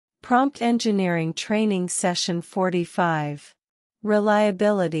Prompt Engineering Training Session 45.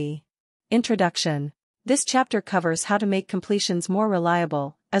 Reliability. Introduction. This chapter covers how to make completions more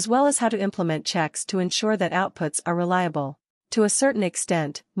reliable, as well as how to implement checks to ensure that outputs are reliable. To a certain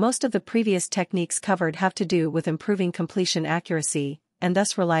extent, most of the previous techniques covered have to do with improving completion accuracy, and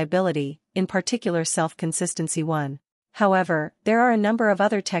thus reliability, in particular self-consistency 1. However, there are a number of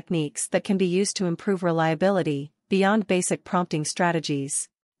other techniques that can be used to improve reliability, beyond basic prompting strategies.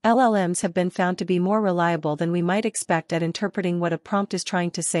 LLMs have been found to be more reliable than we might expect at interpreting what a prompt is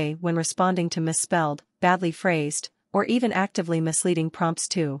trying to say when responding to misspelled, badly phrased, or even actively misleading prompts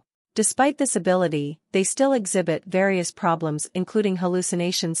too. Despite this ability, they still exhibit various problems including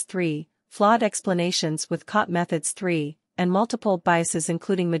hallucinations 3, flawed explanations with caught methods 3, and multiple biases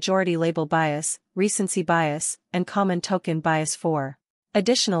including majority label bias, recency bias, and common token bias 4.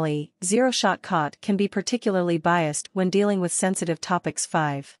 Additionally, zero-shot caught can be particularly biased when dealing with sensitive topics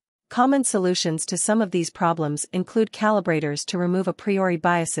 5. Common solutions to some of these problems include calibrators to remove a priori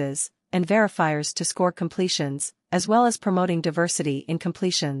biases, and verifiers to score completions, as well as promoting diversity in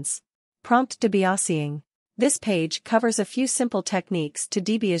completions. Prompt debiasing. This page covers a few simple techniques to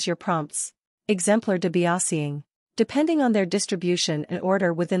debiase your prompts. Exemplar debiasing. Depending on their distribution and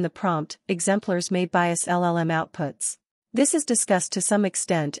order within the prompt, exemplars may bias LLM outputs. This is discussed to some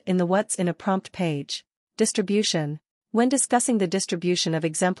extent in the What's in a Prompt page. Distribution. When discussing the distribution of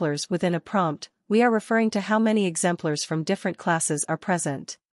exemplars within a prompt, we are referring to how many exemplars from different classes are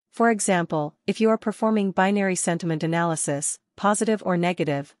present. For example, if you are performing binary sentiment analysis, positive or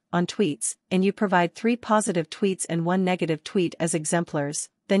negative, on tweets, and you provide 3 positive tweets and 1 negative tweet as exemplars,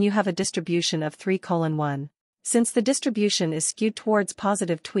 then you have a distribution of 3:1. Since the distribution is skewed towards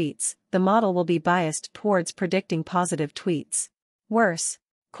positive tweets, the model will be biased towards predicting positive tweets. Worse.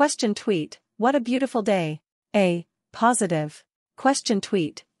 Question tweet, what a beautiful day. A. Positive. Question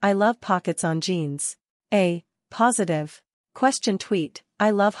tweet, I love pockets on jeans. A. Positive. Question tweet, I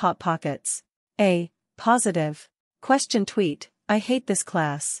love hot pockets. A. Positive. Question tweet, I hate this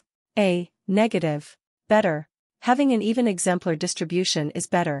class. A. Negative. Better. Having an even exemplar distribution is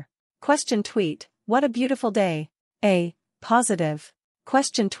better. Question tweet, what a beautiful day. A. Positive.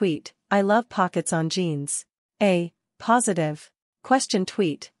 Question tweet, I love pockets on jeans. A. Positive. Question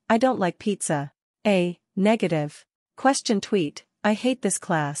tweet, I don't like pizza. A. Negative. Question tweet, I hate this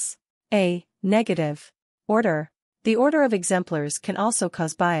class. A. Negative. Order. The order of exemplars can also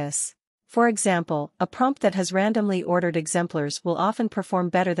cause bias. For example, a prompt that has randomly ordered exemplars will often perform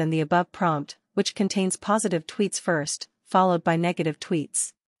better than the above prompt, which contains positive tweets first, followed by negative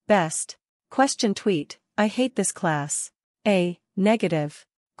tweets. Best. Question tweet, I hate this class. A. Negative.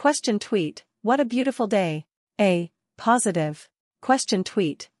 Question tweet, what a beautiful day. A. Positive. Question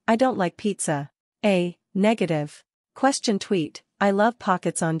tweet, I don't like pizza. A. Negative. Question tweet, I love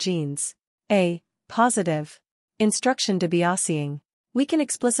pockets on jeans. A. Positive. Instruction debiasing. We can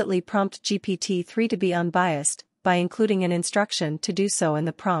explicitly prompt GPT-3 to be unbiased, by including an instruction to do so in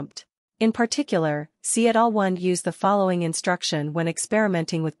the prompt. In particular, see et al. 1 use the following instruction when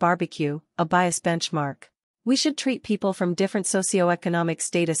experimenting with barbecue, a bias benchmark. We should treat people from different socioeconomic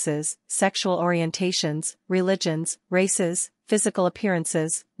statuses, sexual orientations, religions, races, physical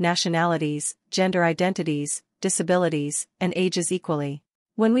appearances, nationalities, gender identities, disabilities, and ages equally.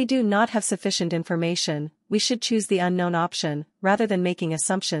 When we do not have sufficient information, we should choose the unknown option, rather than making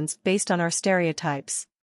assumptions based on our stereotypes.